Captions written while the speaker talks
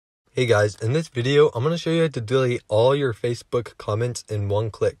Hey guys, in this video, I'm going to show you how to delete all your Facebook comments in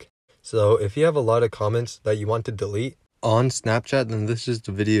one click. So if you have a lot of comments that you want to delete on Snapchat, then this is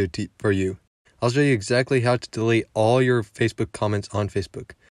the video for you. I'll show you exactly how to delete all your Facebook comments on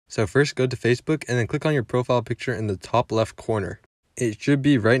Facebook. So first go to Facebook and then click on your profile picture in the top left corner. It should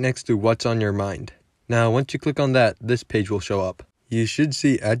be right next to what's on your mind. Now once you click on that, this page will show up. You should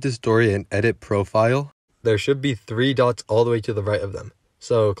see add to story and edit profile. There should be 3 dots all the way to the right of them.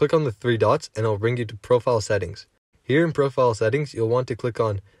 So click on the 3 dots and it'll bring you to profile settings. Here in profile settings, you'll want to click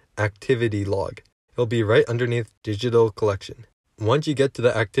on activity log. It'll be right underneath digital collection. Once you get to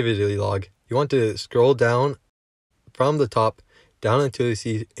the activity log, you want to scroll down from the top down until you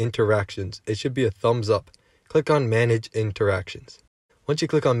see interactions. It should be a thumbs up. Click on manage interactions. Once you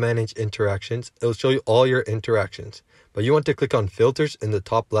click on manage interactions, it'll show you all your interactions. But you want to click on filters in the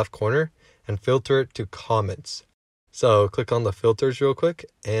top left corner and filter it to comments. So click on the filters real quick,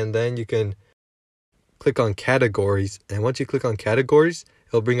 and then you can click on categories. And once you click on categories,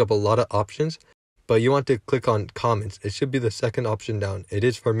 it'll bring up a lot of options, but you want to click on comments. It should be the second option down. It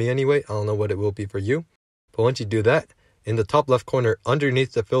is for me anyway. I don't know what it will be for you. But once you do that, in the top left corner,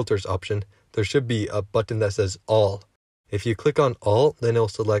 underneath the filters option, there should be a button that says all. If you click on all, then it'll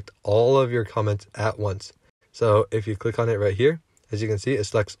select all of your comments at once. So if you click on it right here, as you can see, it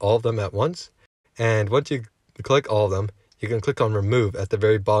selects all of them at once. And once you click all of them, you can click on remove at the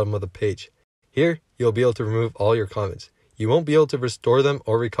very bottom of the page. Here, you'll be able to remove all your comments. You won't be able to restore them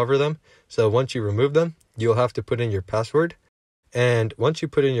or recover them. So once you remove them, you'll have to put in your password. And once you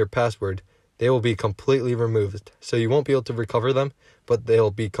put in your password, they will be completely removed. So you won't be able to recover them, but they'll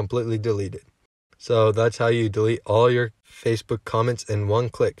be completely deleted. So that's how you delete all your Facebook comments in one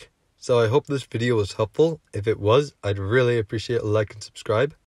click. So I hope this video was helpful. If it was, I'd really appreciate a like and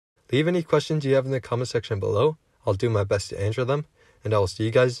subscribe. Leave any questions you have in the comment section below. I'll do my best to answer them, and I will see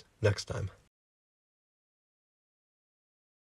you guys next time.